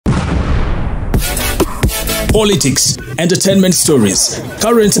politics, entertainment stories,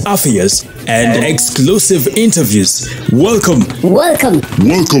 current affairs, and exclusive interviews. Welcome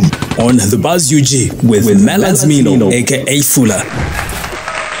on The Buzz UG with Melans Mino, aka Fula.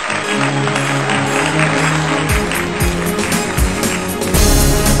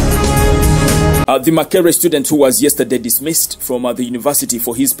 The Makerere student who was yesterday dismissed from the university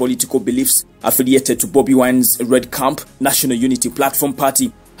for his political beliefs affiliated to Bobi Wine's Red Camp National Unity Platform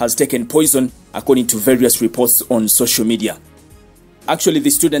Party has taken poison, according to various reports on social media. Actually, the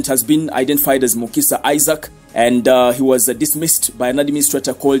student has been identified as Mukisa Isaac, and he was dismissed by an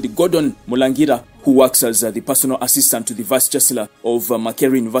administrator called Gordon Mulangira, who works as the personal assistant to the Vice Chancellor of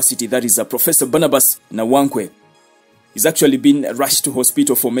Makerere University, that is Professor Barnabas Nawankwe. He's actually been rushed to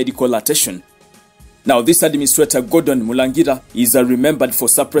hospital for medical attention. Now, this administrator, Gordon Mulangira, is remembered for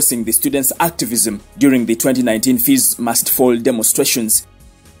suppressing the students' activism during the 2019 Fees Must Fall demonstrations.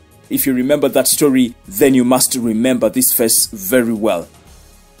 If you remember that story, then you must remember this face very well.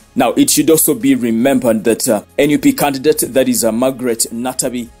 Now, it should also be remembered that NUP candidate, that is Margaret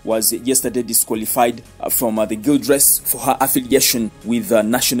Natabi, was yesterday disqualified from the guild race for her affiliation with the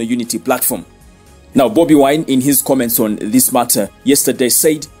National Unity Platform. Now, Bobi Wine, in his comments on this matter yesterday,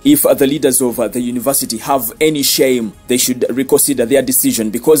 said if the leaders of the university have any shame, they should reconsider their decision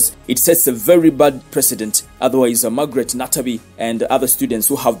because it sets a very bad precedent. Otherwise, Margaret Natabi and other students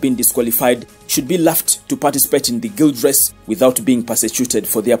who have been disqualified should be left to participate in the guild race without being persecuted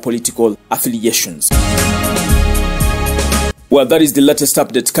for their political affiliations. Well, that is the latest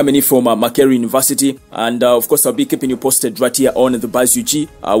update coming in from Makerere University, and of course I'll be keeping you posted right here on The Buzz UG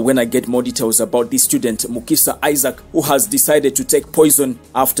when I get more details about this student, Mukisa Isaac, who has decided to take poison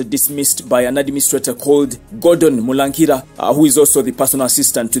after dismissed by an administrator called Gordon Mulangira, who is also the personal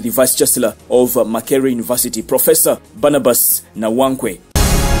assistant to the Vice Chancellor of Makerere University, Professor Barnabas Nawankwe.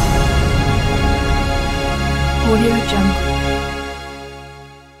 Audio Jungle.